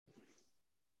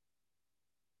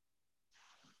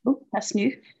That's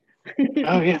new.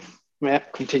 Oh yeah,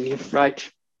 continue. Right.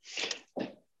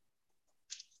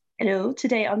 Hello,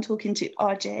 today I'm talking to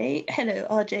RJ. Hello,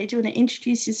 RJ. Do you want to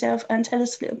introduce yourself and tell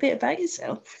us a little bit about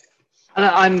yourself? And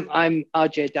I'm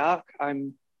RJ Dark.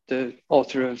 I'm the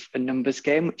author of A Numbers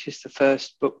Game, which is the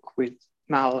first book with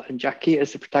Mal and Jackie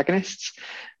as the protagonists.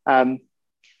 Um,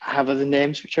 I have other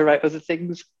names which I write other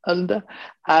things under.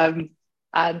 Um,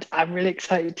 and I'm really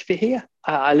excited to be here.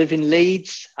 I live in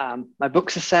Leeds. My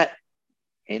books are set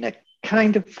in a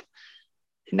kind of,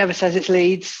 it never says it's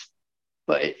Leeds,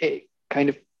 but it kind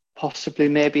of possibly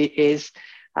maybe is.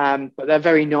 But they're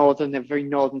very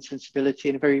northern sensibility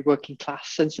and a very working class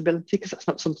sensibility, because that's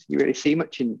not something you really see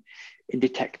much in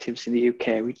detectives in the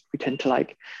UK. We tend to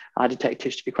like our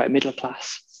detectives to be quite middle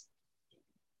class.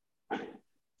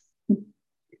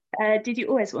 Did you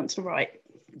always want to write?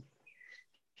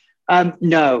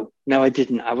 No, I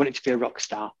didn't. I wanted to be a rock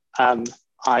star.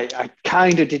 I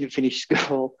kind of didn't finish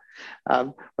school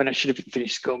when I should have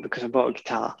finished school, because I bought a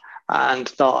guitar and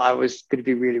thought I was going to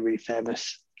be really, really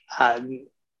famous. I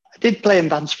did play in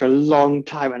bands for a long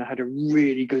time and I had a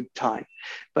really good time.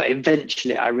 But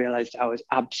eventually I realized I was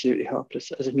absolutely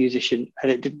hopeless as a musician,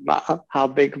 and it didn't matter how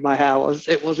big my hair was,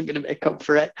 it wasn't going to make up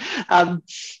for it.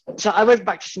 So I went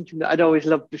back to something that I'd always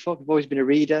loved before. I've always been a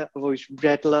reader, I've always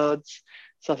read loads.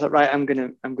 So I thought, right, I'm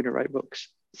gonna write books.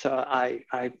 So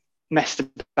I messed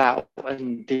about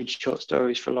and did short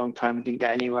stories for a long time and didn't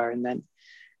get anywhere. And then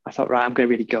I thought, right, I'm going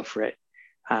to really go for it.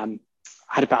 I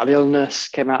had a bad illness,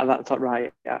 came out of that, and thought,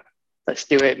 right, yeah, let's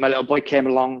do it. My little boy came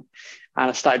along and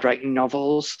I started writing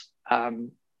novels.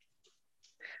 And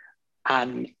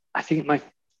I think my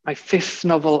fifth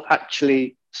novel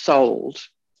actually sold,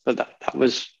 but that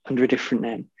was under a different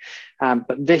name.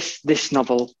 But this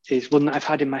novel is one that I've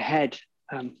had in my head,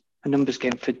 A Numbers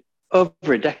Game, for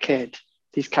over a decade.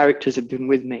 These characters have been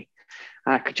with me.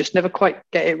 I could just never quite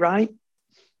get it right.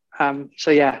 So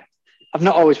yeah, I've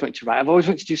not always wanted to write. I've always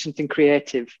wanted to do something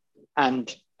creative, and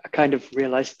I kind of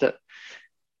realised that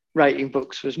writing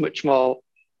books was much more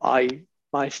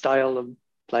my style than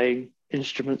playing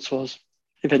instruments was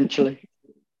eventually.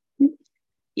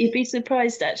 You'd be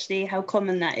surprised actually how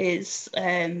common that is.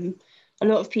 A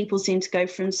lot of people seem to go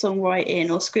from songwriting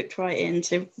or script writing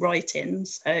to writing,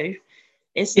 so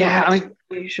it's not Yeah, I actually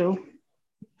mean, usual.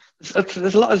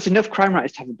 there's enough crime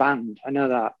writers to have a band. I know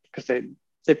that because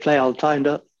they play all the time,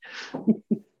 don't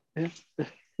they?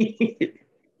 Yeah.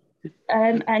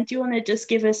 And do you want to just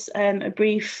give us a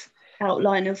brief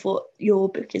outline of what your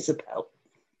book is about?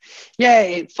 Yeah,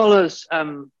 it follows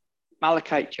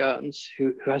Malachite Jones,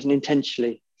 who has an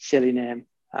intentionally silly name,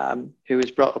 who was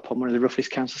brought up on one of the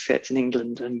roughest council estates in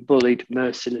England and bullied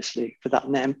mercilessly for that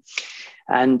name.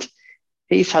 And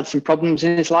he's had some problems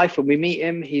in his life. When we meet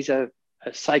him, he's a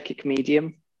psychic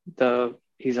medium, though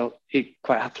he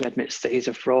quite happily admits that he's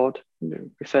a fraud,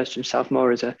 refers to himself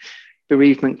more as a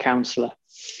bereavement counsellor.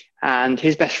 And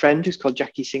his best friend, who's called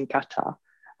Jackie Singh Qatar,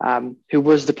 who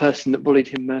was the person that bullied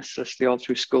him mercilessly all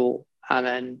through school. And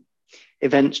then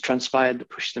events transpired that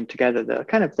pushed them together that are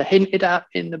kind of they're hinted at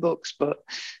in the books, but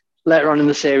later on in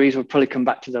the series, we'll probably come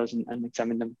back to those and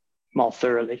examine them more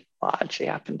thoroughly, what actually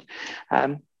happened.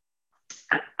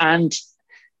 And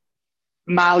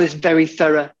Mal is very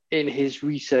thorough in his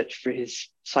research for his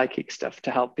psychic stuff to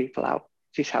help people out.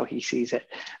 This is how he sees it.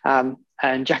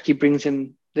 And Jackie brings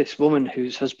him this woman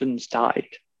whose husband's died,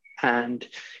 and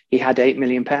he had £8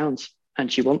 million,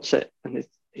 and she wants it. And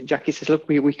Jackie says, "Look,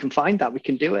 we can find that. We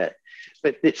can do it.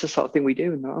 But it's the sort of thing we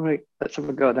do." And all right, let's have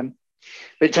a go then.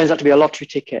 But it turns out to be a lottery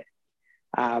ticket,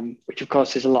 which of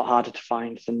course is a lot harder to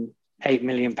find than £8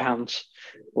 million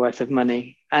worth of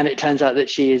money. And it turns out that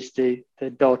she is the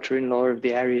daughter-in-law of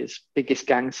the area's biggest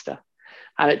gangster.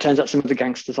 And it turns out some of the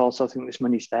gangsters also think this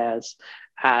money's theirs.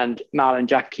 And Mal and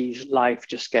Jackie's life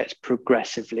just gets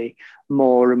progressively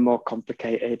more and more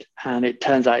complicated. And it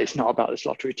turns out it's not about this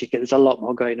lottery ticket. There's a lot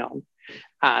more going on.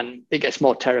 And it gets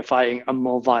more terrifying and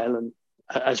more violent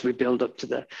as we build up to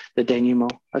the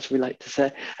denouement, as we like to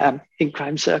say, in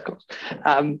crime circles.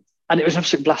 And it was an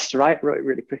absolute blast to write. I wrote it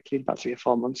really quickly, in about 3 or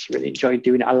 4 months. Really enjoyed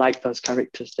doing it. I like those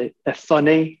characters. They're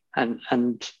funny and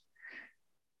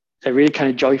they're really kind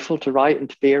of joyful to write and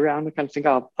to be around. I kind of think,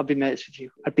 oh, I'll be mates with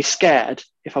you. I'd be scared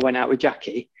if I went out with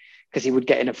Jackie because he would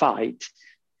get in a fight,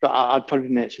 but I'd probably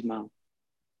be mates with Mal.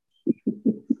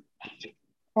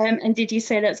 And did you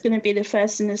say that's going to be the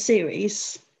first in the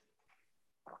series?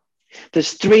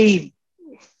 There's three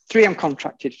I'm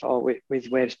contracted for with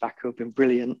Waves Back, who've been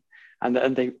brilliant. And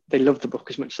they love the book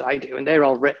as much as I do. And they're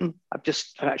all written. I've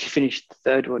actually finished the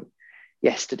third one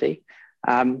yesterday.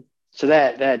 So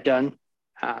they're done.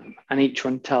 And each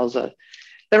one tells a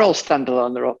they're all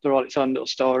standalone. They're all its own little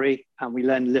story, and we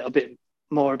learn a little bit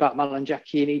more about Mal and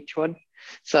Jackie in each one.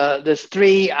 So there's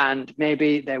 3, and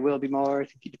maybe there will be more. I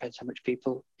think it depends how much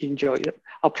people enjoy it.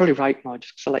 I'll probably write more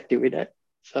just because I like doing it.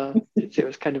 So it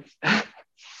was kind of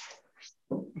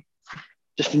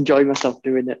just enjoy myself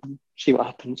doing it and see what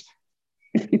happens.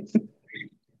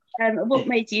 What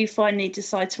made you finally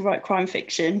decide to write crime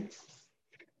fiction?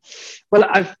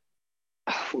 Well,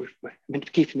 we're meant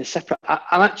to be keeping this separate.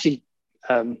 I'm actually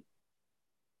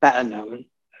better known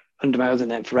under my other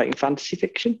name for writing fantasy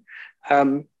fiction.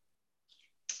 And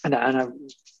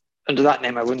under that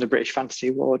name, I won the British Fantasy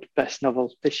Award, Best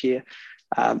Novel this year.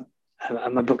 And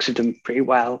my books have done pretty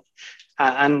well.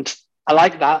 And I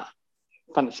like that.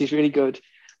 Fantasy is really good.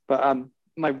 But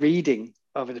my reading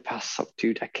over the past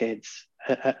 2 decades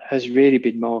has really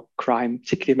been more crime,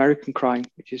 particularly American crime,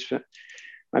 which is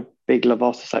my big love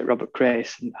authors like Robert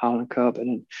Grace and Harlan Coben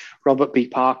and Robert B.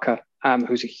 Parker,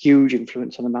 who's a huge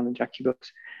influence on the Mal and Jackie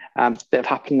books. Bit of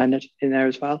Hap and Leonard in there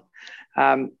as well.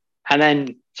 And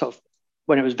then sort of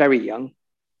when I was very young,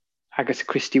 Agatha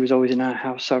Christie was always in our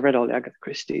house. So I read all the Agatha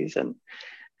Christies, and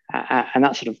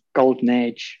that sort of golden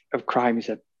age of crime is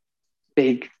a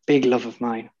big love of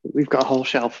mine. We've got a whole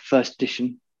shelf of first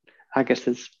edition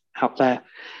Agatha's out there.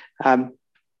 So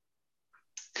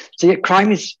yeah,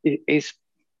 crime is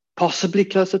possibly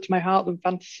closer to my heart than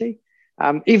fantasy.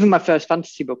 Even my first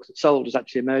fantasy book that sold was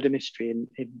actually a murder mystery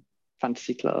in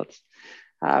fantasy clothes.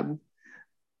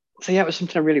 So yeah, it was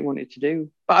something I really wanted to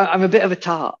do. But I'm a bit of a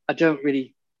tart. I don't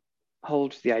really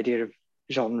hold the idea of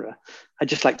genre. I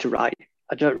just like to write.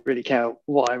 I don't really care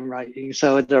what I'm writing.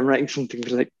 So whether I'm writing something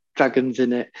with like dragons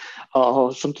in it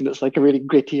or something that's like a really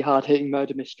gritty, hard-hitting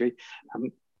murder mystery,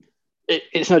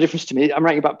 it's no difference to me. I'm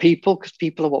writing about people because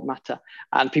people are what matter,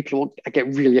 and people are what I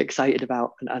get really excited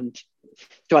about. And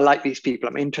do I like these people?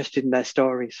 I'm interested in their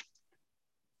stories.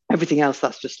 Everything else,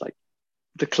 that's just like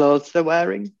the clothes they're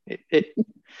wearing.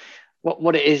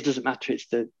 What it is doesn't matter. It's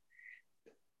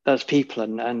those people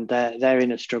and they're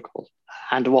in a struggle,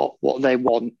 and what they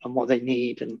want and what they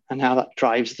need, and how that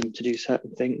drives them to do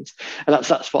certain things. And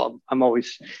that's what I'm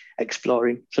always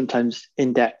exploring, sometimes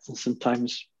in depth and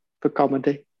sometimes for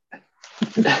comedy.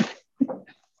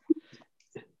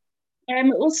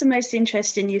 What's the most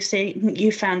interesting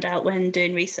you found out when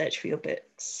doing research for your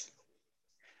books?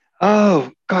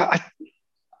 Oh God,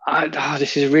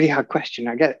 this is a really hard question.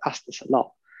 I get asked this a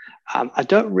lot. I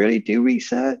don't really do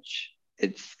research.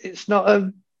 It's not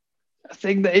a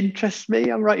thing that interests me.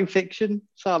 I'm writing fiction,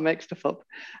 so I make stuff up.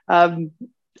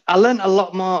 I learned a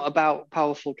lot more about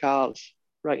powerful cars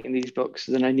writing these books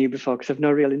than I knew before, because I've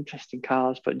no real interest in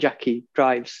cars, but Jackie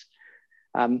drives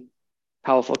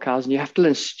powerful cars, and you have to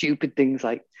learn stupid things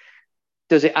like,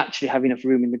 does it actually have enough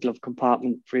room in the glove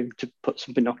compartment for him to put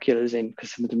some binoculars in,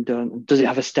 because some of them don't? And does it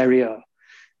have a stereo,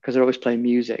 because they're always playing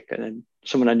music? And then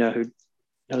someone I know who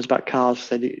knows about cars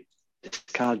said this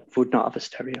car would not have a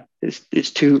stereo.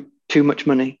 It's too much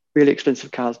money. Really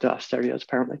expensive cars don't have stereos,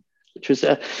 apparently, which was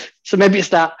so maybe it's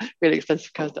that really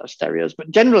expensive cars don't have stereos.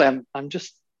 But generally I'm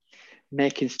just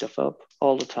making stuff up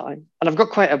all the time, and I've got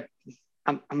quite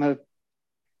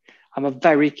I'm a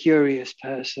very curious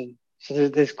person. So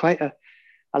there's quite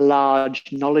a large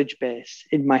knowledge base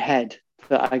in my head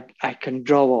that I can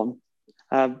draw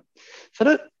on.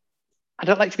 So I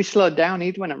don't like to be slowed down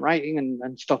either when I'm writing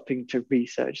and stopping to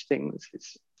research things.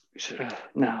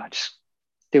 No, I just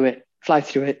do it, fly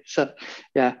through it. So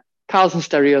yeah, cars and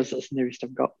stereos, that's the nearest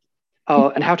I've got. Oh,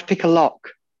 and how to pick a lock.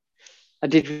 I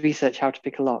did research how to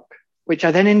pick a lock, which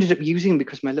I then ended up using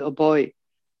because my little boy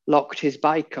locked his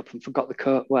bike up and forgot the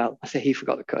code. Well, I say he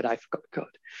forgot the code, I forgot the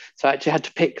code. So I actually had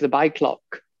to pick the bike lock.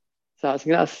 So I was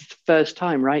thinking, that's the first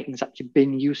time writing's actually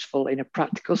been useful in a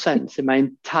practical sense in my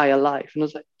entire life. And I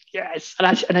was like, yes.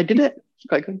 And I did it. It's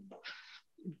quite good.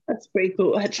 That's pretty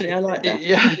cool, actually. I like that.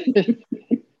 Yeah.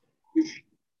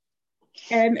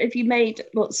 Have you made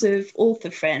lots of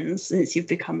author friends since you've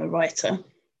become a writer?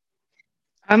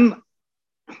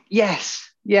 Yes.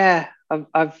 Yeah.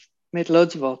 I've made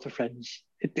loads of author friends.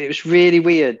 It was really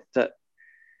weird that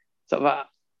sort of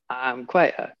I'm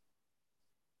quite a,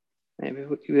 maybe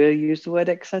we'll use the word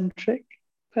eccentric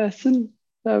person.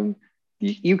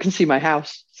 You can see my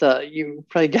house, so you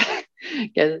probably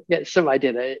get some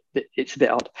idea that it's a bit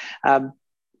odd.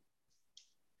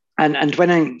 And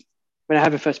when I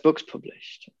had my first books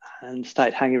published and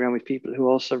started hanging around with people who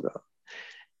also wrote,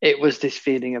 it was this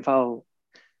feeling of, oh,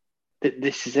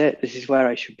 this is it. This is where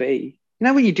I should be. You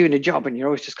know, when you're doing a job and you're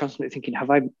always just constantly thinking, have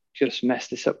I just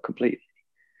messed this up completely?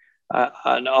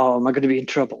 And oh, am I going to be in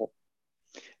trouble?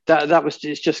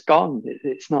 It's just gone.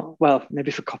 It's not, well, maybe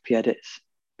for copy edits,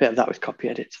 bit of that was copy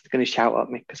edit. So they're going to shout at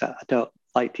me because I don't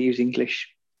like to use English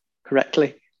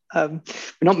correctly. We're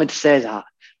not meant to say that,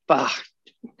 but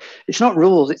it's not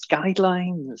rules, it's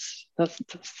guidelines. That's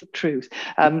the truth.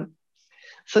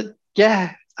 So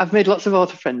yeah, I've made lots of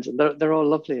author friends, and they're all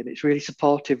lovely, and it's really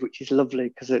supportive, which is lovely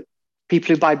because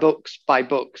people who buy books buy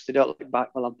books. They don't like buy,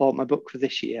 well, I bought my book for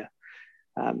this year.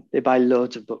 They buy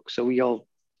loads of books, so we all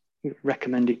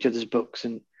recommend each other's books,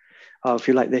 and oh, if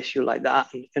you like this, you'll like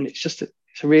that, and it's just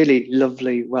it's a really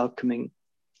lovely, welcoming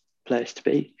place to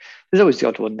be. There's always the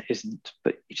odd one that isn't,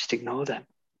 but you just ignore them.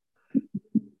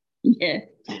 Yeah.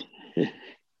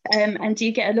 And do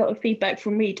you get a lot of feedback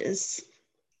from readers?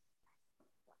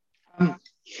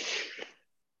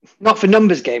 Not for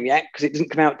Numbers Game yet, because it doesn't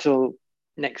come out till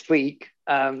next week.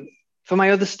 For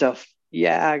my other stuff,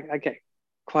 yeah, I get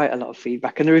quite a lot of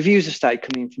feedback, and the reviews have started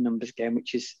coming in for Numbers Game,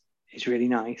 which is really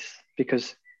nice,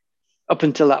 because up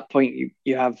until that point,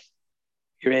 you have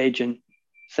your agent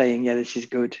saying, yeah, this is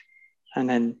good, and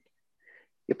then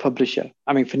your publisher.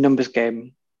 I mean, for Numbers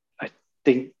Game, I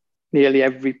think nearly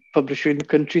every publisher in the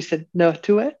country said no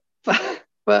to it.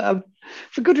 But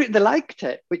for Goodreads, they liked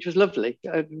it, which was lovely.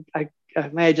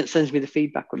 My agent sends me the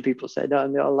feedback when people say no,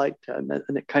 and they all liked it.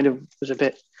 And it kind of was a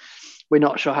bit, we're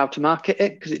not sure how to market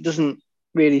it because it doesn't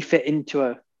really fit into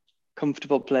a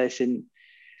comfortable place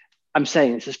I'm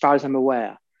saying it's as far as I'm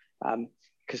aware,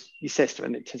 because you say stuff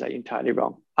and it turns out you're entirely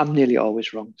wrong. I'm nearly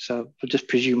always wrong. So I'll just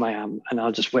presume I am, and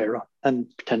I'll just wear it and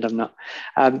pretend I'm not.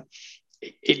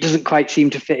 It doesn't quite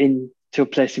seem to fit into a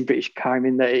place in British crime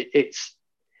in that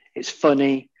it's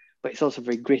funny, but it's also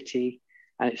very gritty,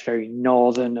 and it's very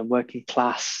northern and working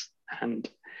class, and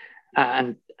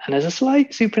there's a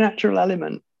slight supernatural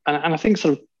element, and I think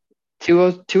sort of two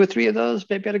or three of those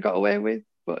maybe I'd have got away with,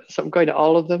 but sort of going to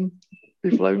all of them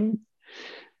before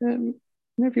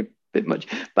maybe a bit much.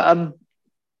 But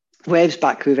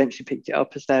Wavesback, who eventually picked it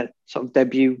up as their sort of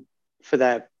debut for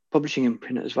their publishing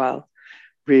imprint as well,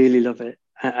 really love it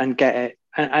and get it,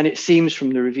 and it seems from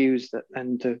the reviews that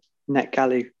and the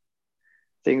NetGalley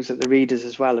things that the readers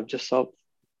as well have just sort of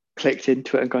clicked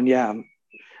into it and gone, yeah,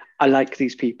 I like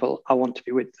these people, I want to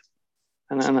be with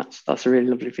them, and that's a really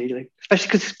lovely feeling, especially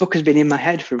because this book has been in my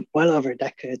head for well over a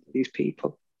decade. These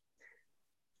people.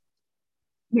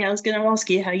 Yeah, I was going to ask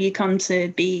you how you come to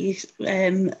be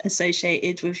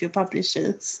associated with your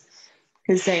publishers,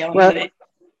 because they are. Well,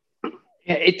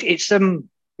 it's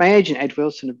my agent Ed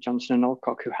Wilson of Johnson and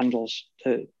Alcock, who handles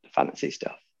the fantasy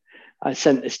stuff. I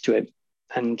sent this to him,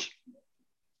 and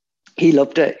he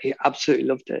loved it. He absolutely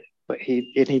loved it. But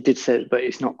he did say, but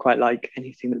it's not quite like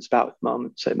anything that's about at the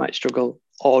moment, so it might struggle,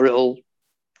 or it'll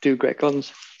do great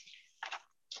guns.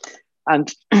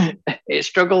 And it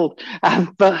struggled,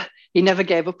 but he never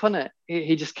gave up on it.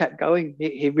 He just kept going.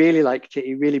 He really liked it.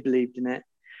 He really believed in it,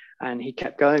 and he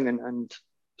kept going. And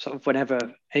sort of whenever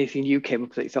anything new came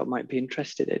up that he thought might be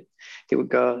interested in, he would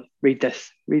go, read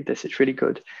this, it's really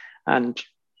good. And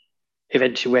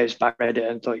eventually Wavesback read it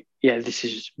and thought, yeah, this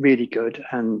is really good.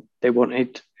 And they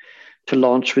wanted to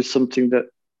launch with something that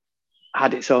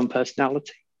had its own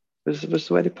personality, was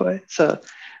the way they put it. So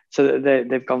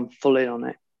they've gone full in on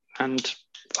it, and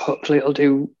hopefully it'll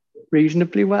do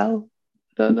reasonably well.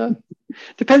 I don't know.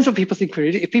 Depends what people think.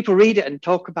 If people read it and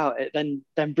talk about it,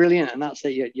 then brilliant, and that's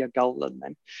it. You're golden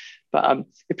then. But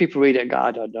if people read it and go,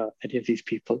 I don't know any of these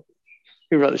people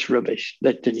who wrote this rubbish,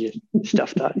 then you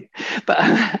stuff that. But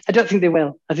I don't think they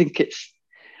will. I think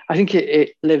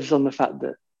it lives on the fact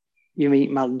that you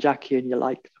meet Mal and Jackie and you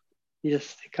like them. You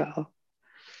just think, oh.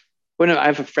 Well, no, I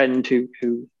have a friend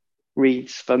who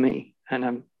reads for me,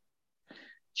 and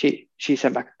she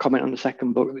sent back a comment on the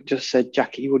second book that just said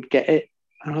Jackie would get it.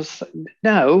 And I was like,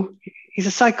 no, he's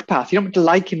a psychopath. You don't have to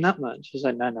like him that much. She was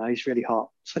like, no, he's really hot.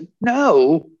 I was like,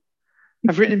 no,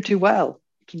 I've written him too well.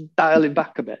 To dial him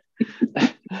back a bit.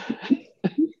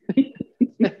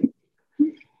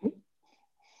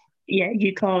 Yeah,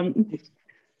 you can't.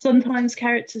 Sometimes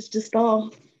characters just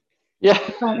are. Yeah,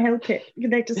 you can't help it.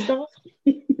 They just are.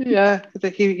 Yeah, I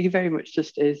think he very much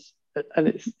just is,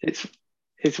 and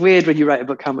it's weird when you write a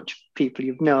book how much people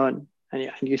you've known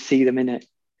and you see them in it,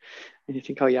 and you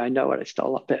think, oh yeah, I know where I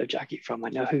stole that bit of Jackie from. I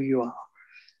know who you are,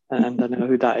 and I know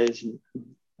who that is, and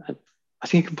I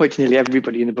think you can point to nearly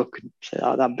everybody in the book and say,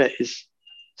 oh, that bit is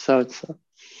so and so.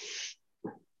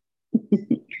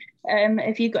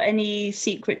 Have you got any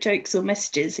secret jokes or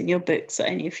messages in your books that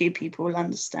only a few people will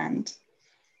understand?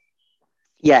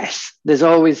 Yes, there's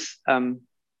always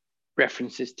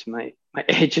references to my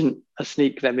agent. I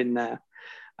sneak them in there,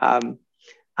 and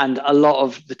a lot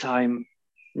of the time,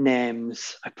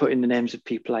 names I put in the names of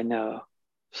people I know,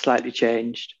 slightly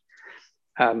changed,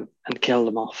 and kill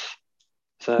them off.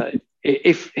 So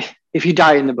if you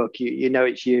die in the book, you know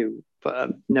it's you,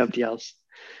 but nobody else.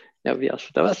 Nobody else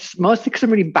would know. That's mostly because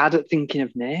I'm really bad at thinking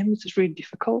of names. It's really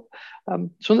difficult.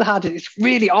 It's one of the hardest. It's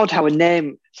really odd how a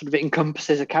name sort of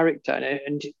encompasses a character,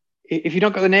 and if you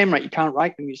don't get the name right, you can't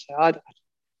write them. You say,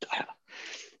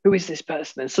 "Who is this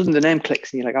person?" And suddenly the name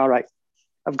clicks, and you're like, "All right,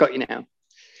 I've got you now."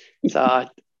 So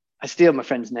I steal my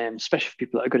friends' names, especially for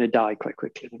people that are going to die quite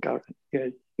quickly. And go,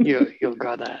 you'll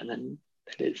go there, and then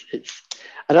it's.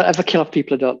 I don't ever kill off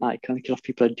people I don't like. I only kill off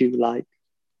people I do like.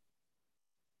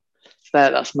 So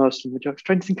that's most of the jokes.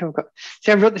 Trying to think I've got.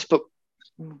 See, I wrote this book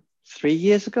 3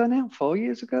 years ago now, 4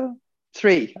 years ago,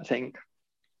 3, I think.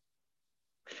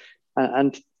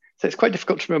 And so it's quite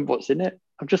difficult to remember what's in it.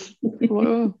 I'm just.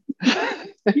 Well,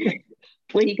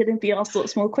 you're going to be asked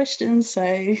lots more questions, so.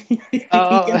 I'm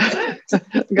going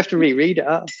to have to reread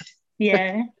it.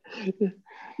 Yeah.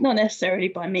 Not necessarily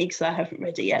by me because I haven't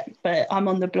read it yet, but I'm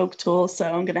on the blog tour, so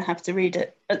I'm going to have to read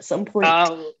it at some point.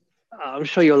 I'm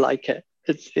sure you'll like it.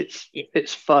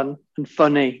 It's fun and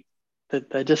funny.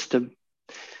 They're just a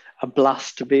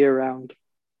blast to be around.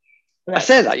 I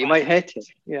say that, you might hate it.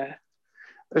 Yeah.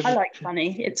 I like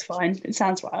funny. It's fine. It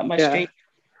sounds right up my street.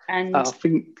 And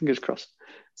fingers crossed.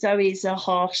 Zoe's a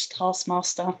harsh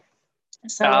taskmaster.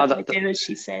 So what I do as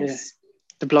she says. Yeah.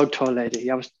 The blog tour lady.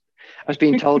 I was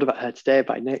being told about her today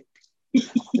by Nick.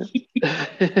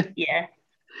 Yeah.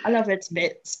 I love her to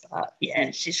bits, but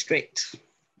yeah, she's strict.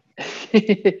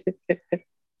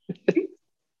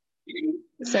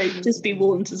 So just be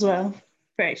warned as well.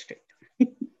 Very strict.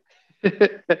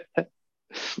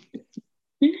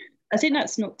 I think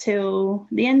that's not till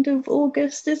the end of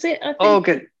August, is it? I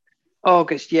think?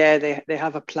 August, yeah, they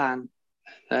have a plan.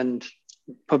 And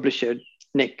publisher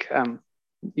Nick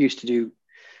used to do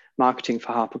marketing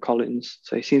for HarperCollins,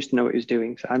 so he seems to know what he's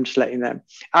doing. So I'm just letting them.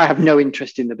 I have no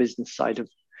interest in the business side of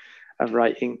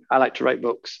writing. I like to write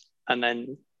books and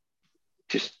then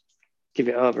just give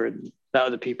it over and let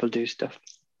other people do stuff.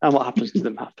 And what happens to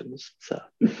them happens. So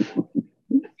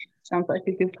sounds like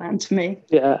a good plan to me.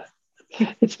 Yeah.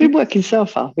 It's been working so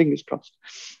far, fingers crossed.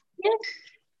 Yeah.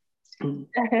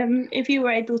 If you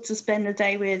were able to spend a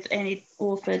day with any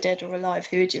author, dead or alive,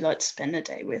 who would you like to spend a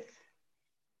day with?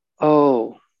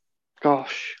 Oh,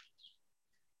 gosh.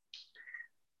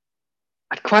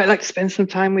 I'd quite like to spend some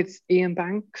time with Ian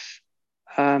Banks.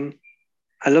 I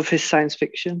love his science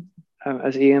fiction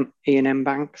as Ian M.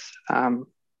 Banks.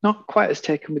 Not quite as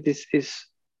taken with his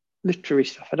literary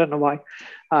stuff. I don't know why.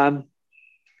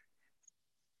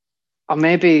 Or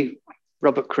maybe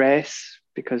Robert Grace,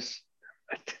 because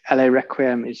LA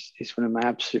Requiem is one of my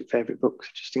absolute favourite books.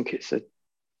 I just think it's a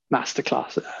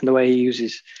masterclass, and the way he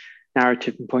uses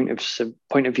narrative and point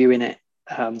of view in it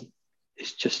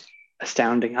is just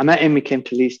astounding. I met him. He came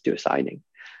to Leeds to do a signing,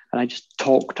 and I just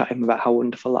talked to him about how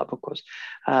wonderful that book was.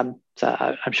 So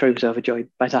I'm sure he was overjoyed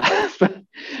by that.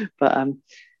 but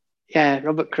yeah,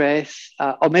 Robert Grace,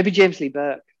 or maybe James Lee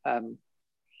Burke,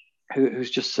 who's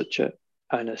just such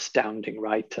an astounding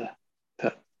writer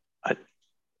that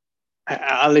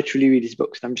I literally read his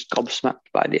books and I'm just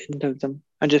gobsmacked by the end of them.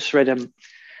 I just read A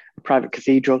Private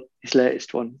Cathedral, his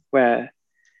latest one, where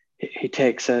he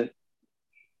takes a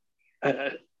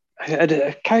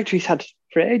character he's had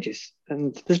for ages,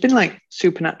 and there's been like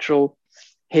supernatural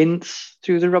hints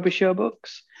through the Robbie Shaw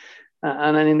books,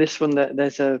 and then in this one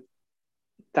there's a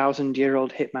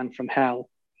 1,000-year-old hitman from hell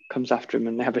comes after him,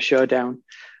 and they have a showdown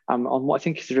on what I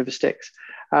think is the River Styx,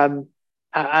 and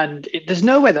there's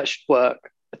no way that should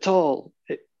work at all.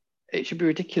 It should be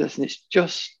ridiculous, and it's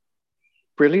just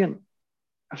brilliant.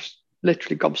 I was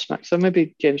literally gobsmacked. So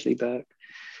maybe James Lee Burke,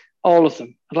 all of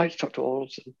them. I'd like to talk to all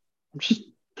of them.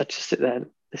 I just sit there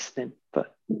listening.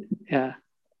 But yeah.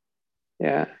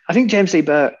 I think James Lee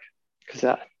Burke,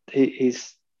 because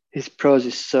his prose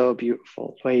is so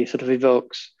beautiful, where he sort of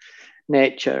evokes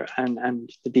nature and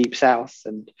the deep south,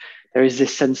 and there is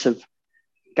this sense of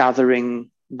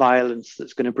gathering violence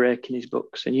that's going to break in his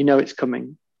books, and you know it's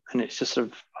coming, and it's just sort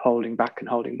of holding back, and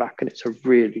it's a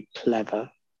really clever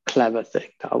thing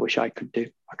that I wish I could do.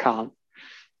 I can't.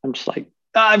 I'm just like,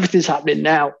 everything's happening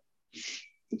now.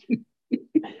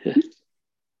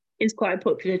 It's quite a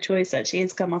popular choice, actually.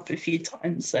 It's come up a few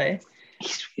times. So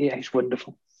he's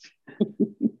wonderful.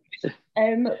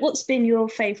 What's been your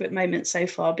favourite moment so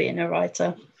far being a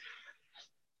writer?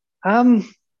 I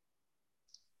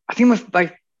think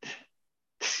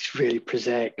this is really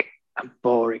prosaic and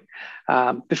boring.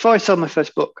 Before I saw my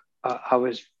first book, I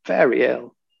was very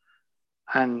ill,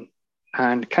 and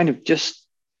kind of just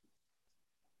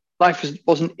life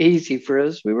wasn't easy for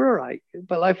us. We were all right,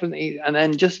 but life wasn't easy. And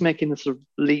then just making the sort of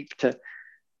leap to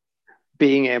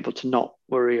being able to not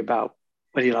worry about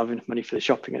whether you'll have enough money for the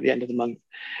shopping at the end of the month.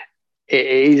 It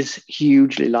is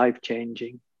hugely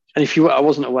life-changing. And if I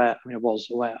wasn't aware, I was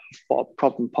aware of what a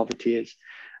problem poverty is,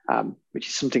 which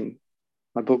is something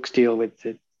my books deal with,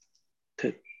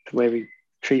 the way we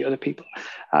treat other people.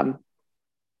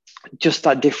 Just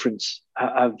that difference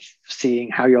of seeing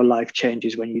how your life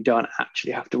changes when you don't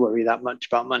actually have to worry that much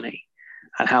about money,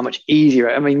 and how much easier.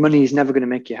 I mean, money is never going to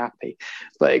make you happy,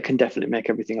 but it can definitely make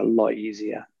everything a lot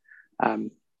easier.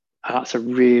 And that's a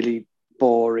really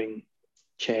boring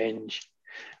change.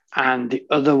 And the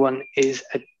other one is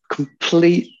a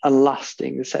complete and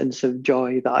lasting sense of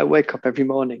joy that I wake up every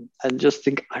morning and just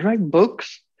think, I write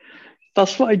books.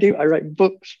 That's what I do. I write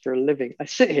books for a living. I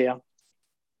sit here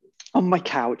on my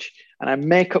couch and I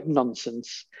make up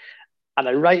nonsense and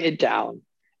I write it down,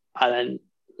 and then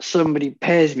somebody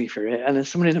pays me for it, and then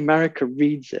someone in America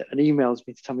reads it and emails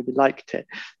me to tell me they liked it.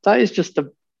 That is just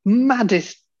the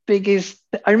maddest, biggest.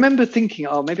 I remember thinking,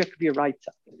 oh, maybe I could be a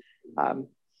writer.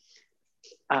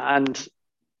 And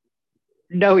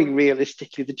knowing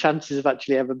realistically the chances of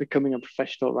actually ever becoming a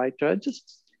professional writer are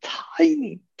just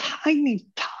tiny, tiny,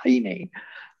 tiny.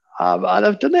 And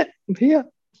I've done it. I'm here.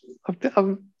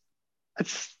 And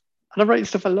I'm writing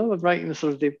stuff I love. I'm writing the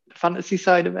sort of the fantasy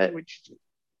side of it, which is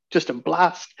just a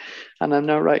blast. And I'm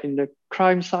now writing the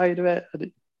crime side of it.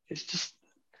 And it's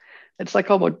like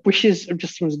all my wishes are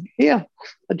just here.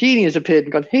 A genie has appeared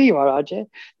and gone, here you are, RJ.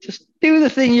 Just do the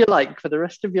thing you like for the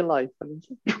rest of your life. And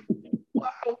it's like,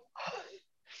 wow.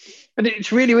 And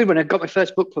it's really weird. When I got my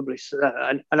first book published,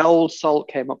 an old salt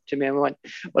came up to me and went,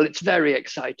 well, it's very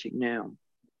exciting now.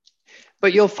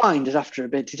 But you'll find that after a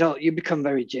bit, you become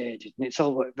very jaded and it's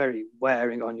all very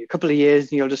wearing on you. A couple of years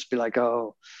and you'll just be like,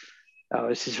 oh,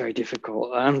 this is very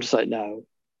difficult. And I'm just like, no.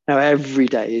 Now every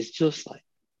day is just like,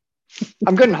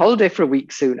 I'm going on holiday for a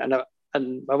week soon.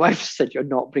 And my wife said, you're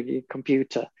not bringing a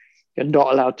computer. You're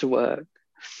not allowed to work.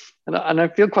 And I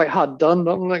feel quite hard done.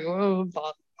 I'm like, oh,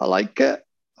 but I like it.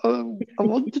 Oh, I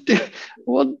want to do. I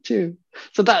want to.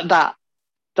 So that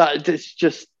is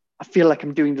just. I feel like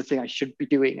I'm doing the thing I should be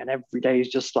doing, and every day is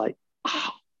just like,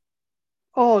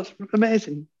 oh, it's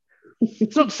amazing.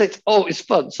 It's not to say it's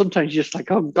fun. Sometimes you're just like,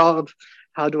 oh God,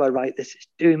 how do I write this?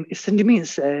 It's sending me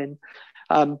insane.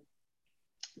 But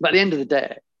at the end of the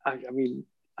day, I mean,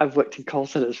 I've worked in call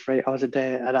centers for 8 hours a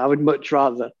day, and I would much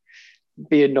rather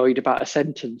be annoyed about a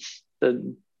sentence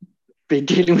than be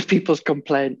dealing with people's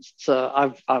complaints. So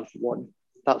I've won.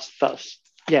 That's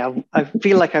yeah. I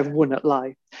feel like I've won at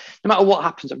life. No matter what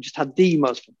happens, I've just had the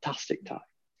most fantastic time.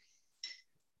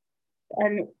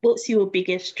 And what's your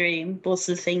biggest dream? What's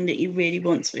the thing that you really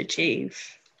want to achieve?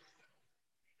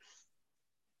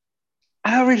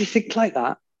 I don't really think like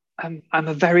that. I'm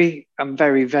very,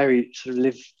 very sort of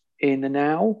live in the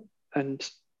now and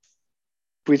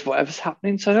with whatever's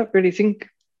happening. So I don't really think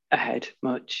ahead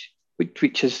much,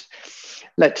 which has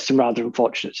led to some rather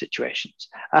unfortunate situations.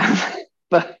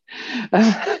 But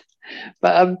I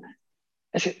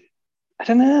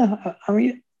don't know. I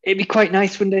mean, it'd be quite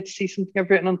nice one day to see something I've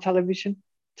written on television,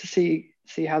 to see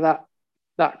how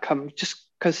that comes. Just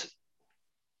because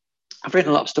I've written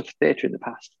a lot of stuff for theatre in the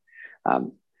past,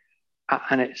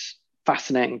 and it's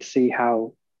fascinating to see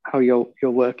how your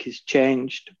work is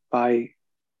changed by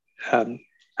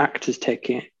actors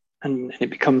taking it, and it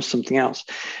becomes something else,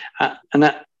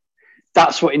 and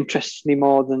that's what interests me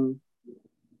more than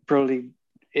probably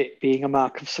it being a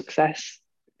mark of success.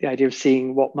 The idea of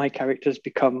seeing what my characters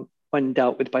become when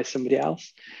dealt with by somebody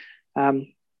else.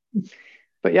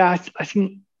 But yeah, I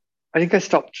think I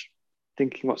stopped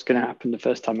thinking what's going to happen the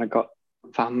first time I got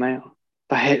fan mail.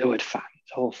 I hate the word fan.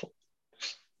 It's awful.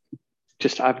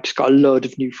 I've just got a load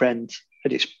of new friends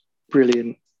and it's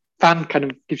brilliant. Fan kind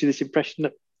of gives you this impression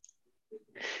that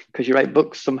because you write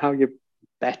books, somehow you're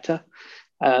better.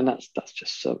 And that's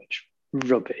just so much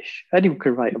rubbish. Anyone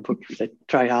can write a book if they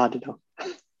try hard enough.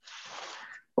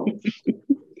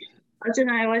 I don't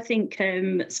know. I think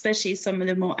especially some of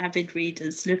the more avid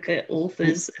readers look at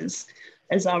authors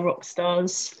as our rock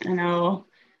stars and our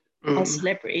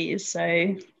celebrities. So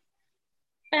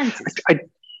I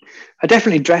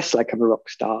definitely dress like I'm a rock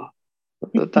star.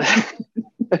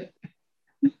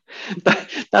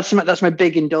 That's my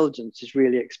big indulgence. Is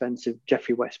really expensive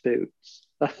Jeffrey West boots.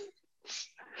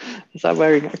 Is that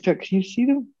wearing? Can you see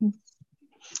them?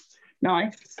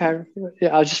 Nice. Yeah,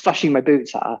 I was just flashing my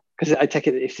boots at her because I take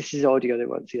it that if this is audio, they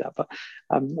won't see that. But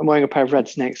I'm wearing a pair of red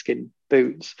snakeskin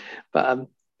boots. But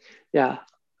yeah,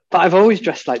 but I've always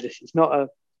dressed like this. It's not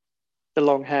the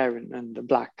long hair and the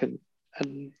black and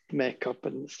makeup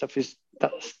and stuff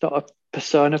that's not a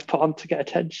persona put on to get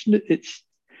attention. It's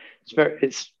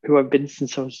who I've been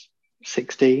since I was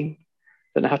 16.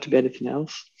 Don't know how to be anything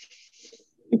else.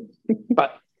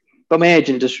 But my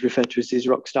agent just referred to us as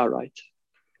rock star writer.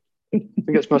 I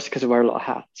think it's mostly because I wear a lot of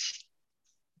hats.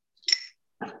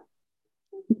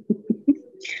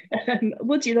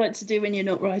 What do you like to do when you're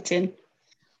not writing?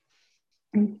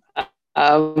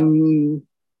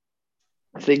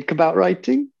 Think about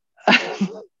writing. I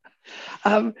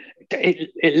don't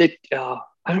really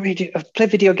do. I play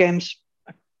video games.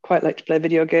 I quite like to play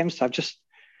video games. So I've just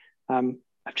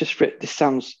written. This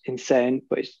sounds insane,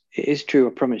 but it is true.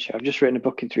 I promise you. I've just written a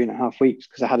book in 3.5 weeks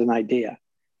because I had an idea.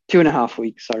 2.5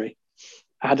 weeks, sorry.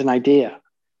 I had an idea,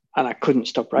 and I couldn't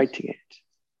stop writing it.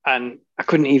 And I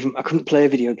couldn't play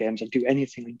video games. I'd do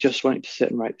anything. I just wanted to sit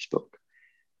and write this book.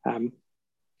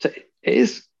 So it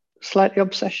is slightly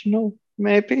obsessional,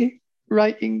 maybe,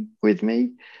 writing with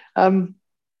me. But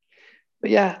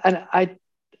yeah, and I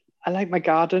like my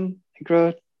garden. I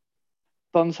grow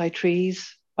bonsai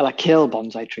trees. Well, I kill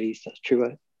bonsai trees. That's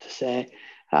truer to say.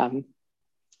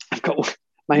 I've got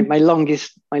my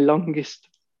longest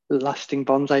lasting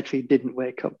bonsai tree didn't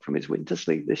wake up from his winter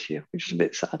sleep this year, which is a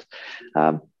bit sad.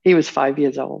 He was 5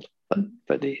 years old,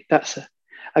 but that's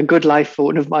a good life for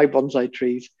one of my bonsai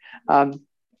trees. But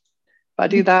I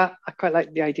do that. I quite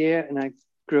like the idea, and I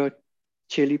grow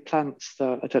chili plants.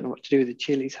 So I don't know what to do with the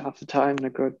chilies half the time. And I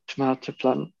grow tomato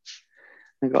plants.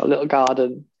 I've got a little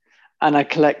garden, and I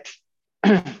collect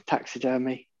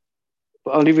taxidermy,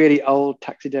 but only really old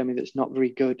taxidermy that's not very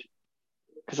good.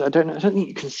 Because I don't think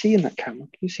you can see in that camera.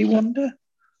 Can you see Wanda?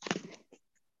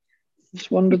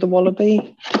 It's Wanda the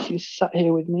wallaby. She's sat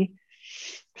here with me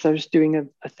because I was doing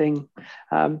a thing.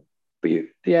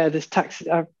 There's taxi.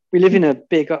 We live in a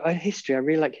big history. I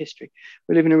really like history.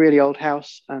 We live in a really old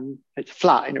house, and it's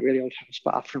flat in a really old house,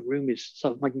 but our front room is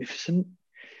sort of magnificent,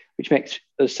 which makes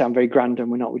us sound very grand,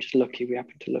 and we're not. We're just lucky we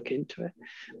happen to look into it.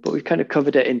 But we've kind of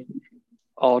covered it in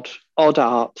odd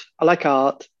art. I like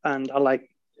art, and I like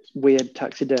weird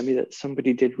taxidermy that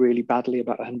somebody did really badly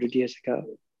about 100 years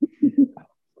ago.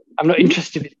 I'm not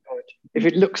interested in it. If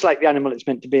it looks like the animal it's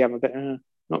meant to be, I'm a bit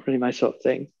not really my sort of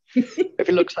thing. If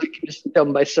it looks like it was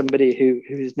done by somebody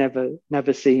who's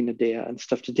never seen a deer and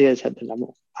stuffed a deer's head, then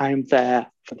I'm there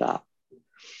for that.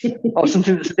 Or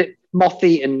something that's a bit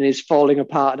moth-eaten and is falling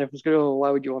apart, and everyone's going, "Oh, why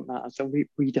would you want that?" So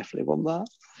we definitely want that.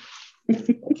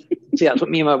 So yeah, that's what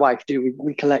me and my wife do.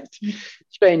 We collect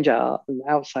strange art and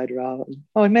outsider art.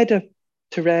 I made a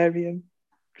terrarium.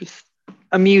 Just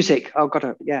a music. Oh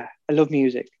God, I love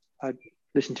music. I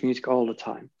listen to music all the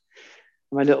time.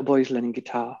 And my little boy's learning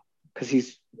guitar because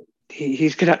he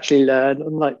could actually learn,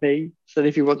 unlike me. So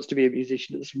if he wants to be a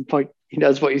musician at some point, he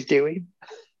knows what he's doing.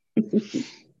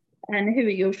 And who are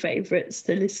your favourites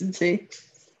to listen to?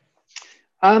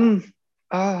 Oh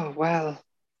well,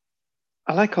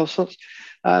 I like all sorts.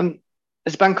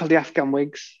 There's a band called the Afghan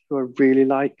Wigs who I really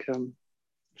like.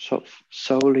 Sort of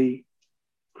soul-y,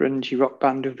 grungy rock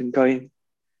band who've been going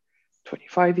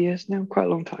 25 years now, quite a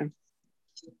long time.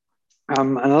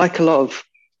 And I like a lot of.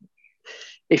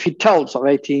 If you'd told sort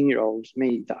of 18-year-olds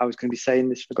me that I was going to be saying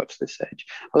this when I got to this age,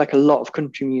 I like a lot of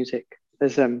country music.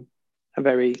 There's a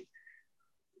very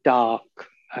dark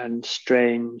and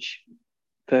strange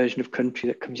version of country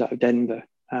that comes out of Denver.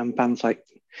 Bands like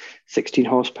 16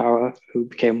 Horsepower, who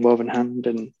became Woven Hand,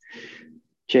 and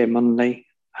Jay Munley.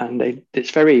 And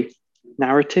it's very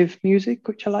narrative music,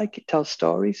 which I like. It tells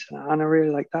stories, and I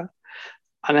really like that.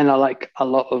 And then I like a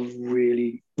lot of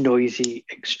really noisy,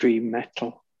 extreme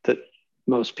metal that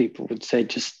most people would say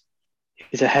just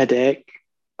is a headache.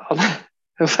 But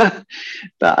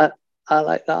I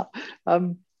like that.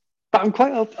 But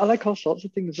I like all sorts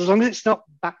of things, as long as it's not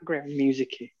background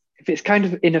music-y. If it's kind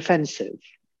of inoffensive,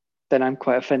 then I'm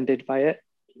quite offended by it.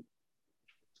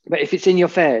 But if it's in your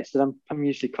face, then I'm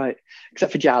usually quite,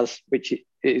 except for jazz, which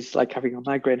is like having a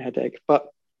migraine headache. But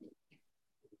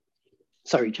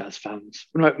sorry, jazz fans.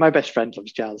 My best friend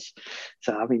loves jazz,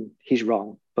 so I mean he's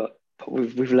wrong, but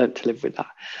we've learned to live with that.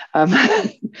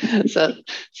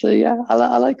 So yeah,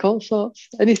 I like all sorts.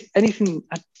 Anything.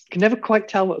 I can never quite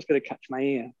tell what's going to catch my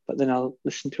ear, but then I'll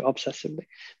listen to it obsessively.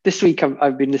 This week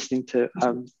I've been listening to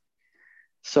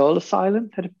Soul Asylum.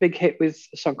 Had a big hit with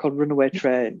a song called Runaway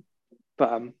Train,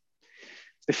 but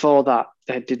before that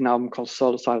they did an album called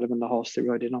Soul Asylum and the Horse They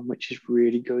Rode In On, which is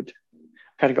really good.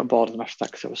 I kind of got bored of them after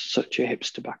that because I was such a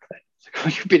hipster back then. It's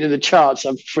like, you've been in the charts,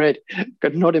 I'm afraid.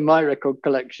 Got not in my record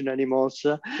collection anymore,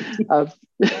 sir.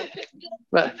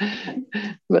 But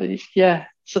yeah,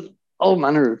 so all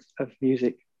manner of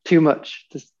music. Too much.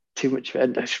 There's too much of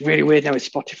it. It's really weird now with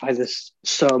Spotify. There's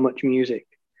so much music.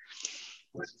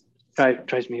 It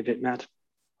drives me a bit mad.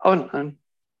 Oh, and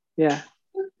yeah.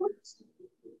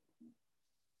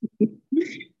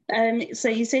 So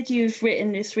you said you've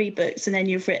written the 3 books and then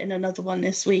you've written another one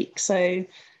this week. So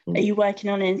are you working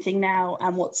on anything now,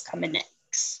 and what's coming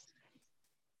next?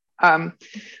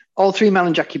 All 3 Mal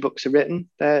and Jackie books are written.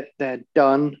 They're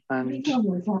done, and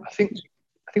I think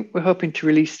we're hoping to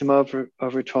release them over a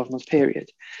 12-month period.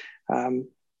 And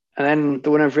then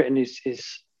the one I've written is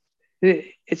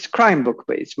it's a crime book,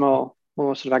 but it's more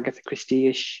sort of Agatha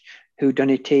Christie-ish,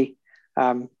 whodunity,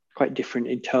 quite different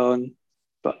in tone,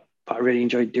 but I really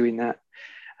enjoyed doing that.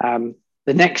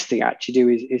 The next thing I actually do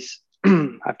is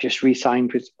I've just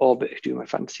re-signed with Orbit to do my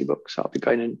fantasy book, so I'll be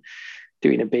going and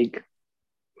doing a big,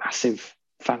 massive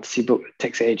fantasy book that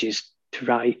takes ages to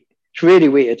write. It's really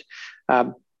weird.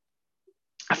 I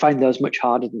find those much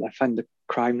harder than I find the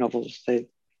crime novels. The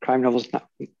crime novels not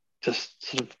just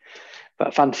sort of, but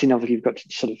a fantasy novel, you've got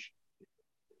to sort of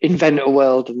invent a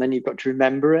world and then you've got to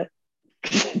remember it,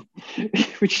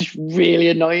 which is really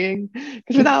annoying.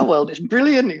 Because with our world, it's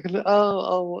brilliant. You can,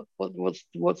 what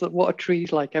are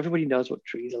trees like? Everybody knows what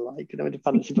trees are like. You know, in a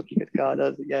fantasy book, you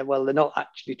go, yeah, well, they're not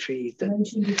actually trees. They're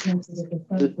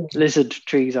lizard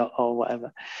trees or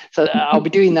whatever. So I'll be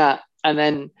doing that, and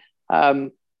then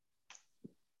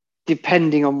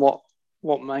depending on what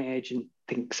my agent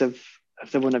thinks of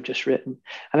the one I've just written,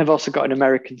 and I've also got an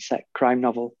American set crime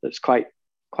novel that's quite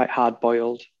hard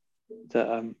boiled that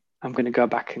I'm going to go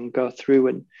back and go through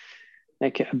and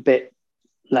make it a bit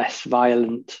less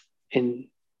violent in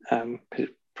because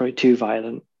it's probably too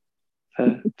violent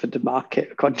for the market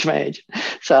according to my agent.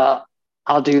 So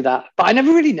I'll do that, but I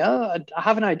never really know. I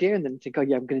have an idea and then think, oh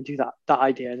yeah, I'm going to do that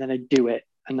idea, and then I do it,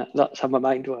 and that's how my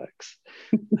mind works.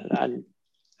 and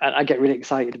I get really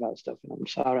excited about stuff, and I'm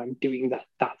sorry I'm doing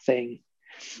that thing.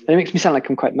 And it makes me sound like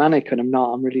I'm quite manic, and I'm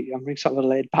not. I'm really sort of a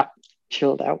laid back,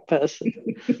 chilled out person.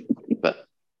 but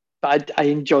I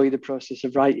enjoy the process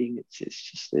of writing.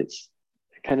 It's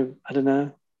kind of, I don't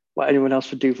know what anyone else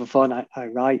would do for fun. I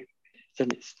write,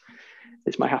 and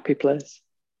it's my happy place.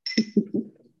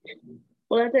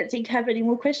 Well, I don't think I have any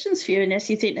more questions for you, unless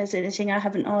you think there's anything I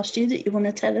haven't asked you that you want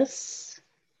to tell us.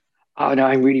 Oh no,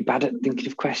 I'm really bad at thinking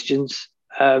of questions.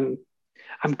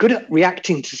 I'm good at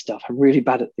reacting to stuff. I'm really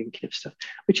bad at thinking of stuff,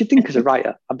 which you'd think as a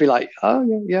writer, I'd be like,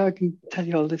 oh yeah, I can tell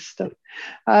you all this stuff.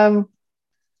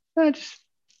 Just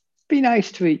be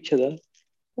nice to each other.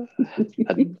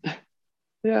 And,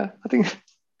 yeah, I think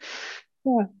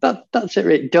that's it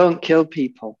really. Don't kill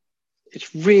people.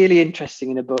 It's really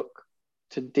interesting in a book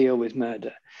to deal with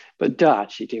murder, but don't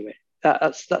actually do it.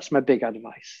 That's my big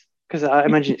advice, because I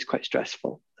imagine it's quite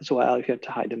stressful as well if you have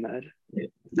to hide a murder.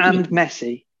 And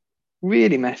messy.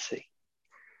 Really messy.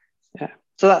 Yeah.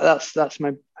 So that's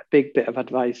my big bit of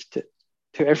advice to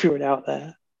everyone out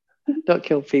there. Don't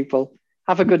kill people.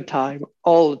 Have a good time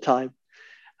all the time,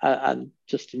 and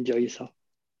just enjoy yourself.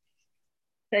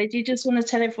 So do you just want to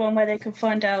tell everyone where they can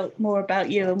find out more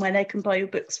about you and where they can buy your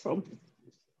books from?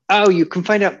 Oh, you can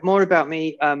find out more about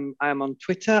me. I am on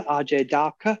Twitter, RJ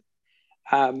Darker,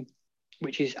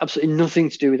 which is absolutely nothing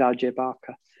to do with RJ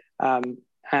Barker.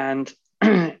 And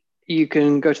you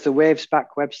can go to the Wavesback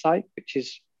website, which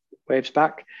is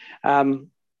Wavesback.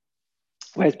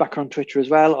 Wavesback on Twitter as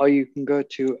well, or you can go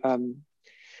to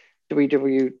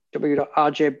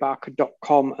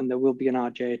www.rjbarker.com, and there will be an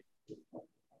RJ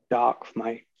Dark,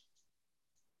 my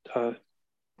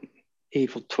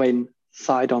evil twin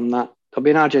side on that. There'll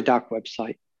be an RJ Dark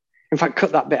website. In fact,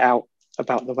 cut that bit out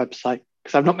about the website,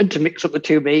 because I'm not meant to mix up the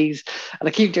two me's, and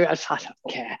I keep doing it. I don't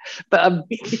care. But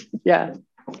yeah.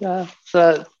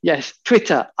 So yes,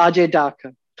 Twitter, RJ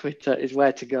Darker. Twitter is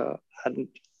where to go, and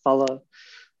follow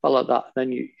that.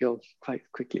 Then you'll quite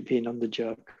quickly be in on the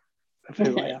joke of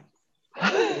who I am.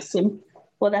 Awesome.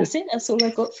 Well, that's it. That's all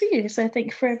I got for you. So thank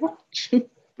you very much.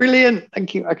 Brilliant.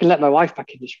 Thank you. I can let my wife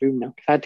back in this room now, because I had to